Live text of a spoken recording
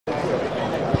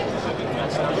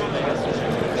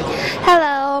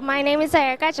Hello, my name is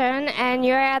Erica Jun, and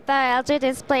you're at the LG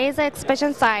Displays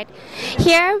exhibition site.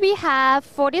 Here we have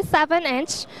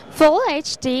 47-inch Full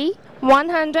HD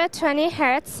 120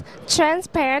 Hz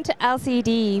transparent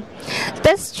LCD.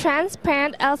 This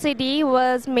transparent LCD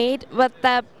was made with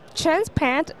the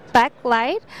transparent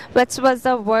backlight, which was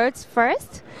the world's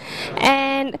first.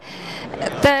 And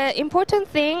the important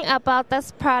thing about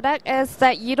this product is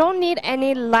that you don't need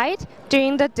any light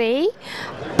during the day,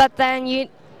 but then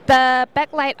the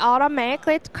backlight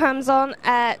automatically comes on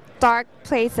at dark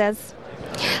places.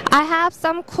 I have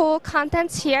some cool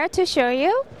contents here to show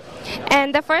you,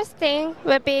 and the first thing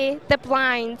would be the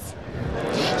blinds.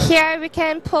 Here we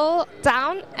can pull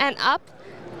down and up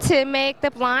to make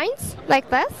the blinds like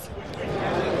this.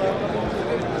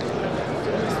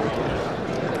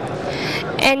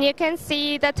 And you can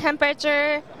see the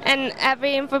temperature and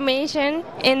every information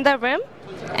in the room,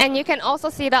 and you can also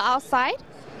see the outside.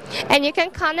 And you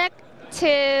can connect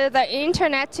to the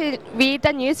internet to read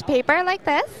the newspaper like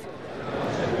this.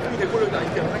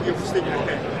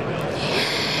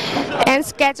 And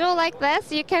schedule like this,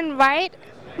 you can write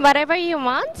whatever you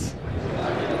want.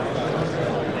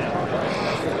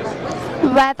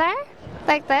 Weather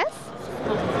like this.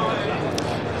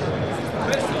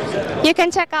 You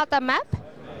can check out the map.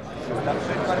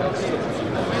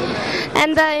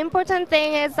 And the important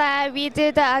thing is that we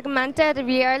did the augmented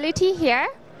reality here.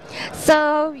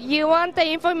 So you want the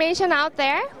information out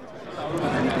there,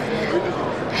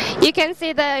 you can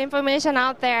see the information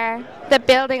out there, the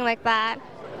building like that.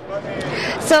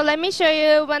 So let me show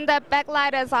you when the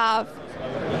backlight is off.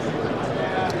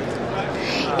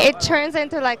 It turns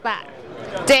into like that,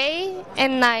 day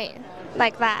and night,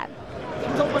 like that.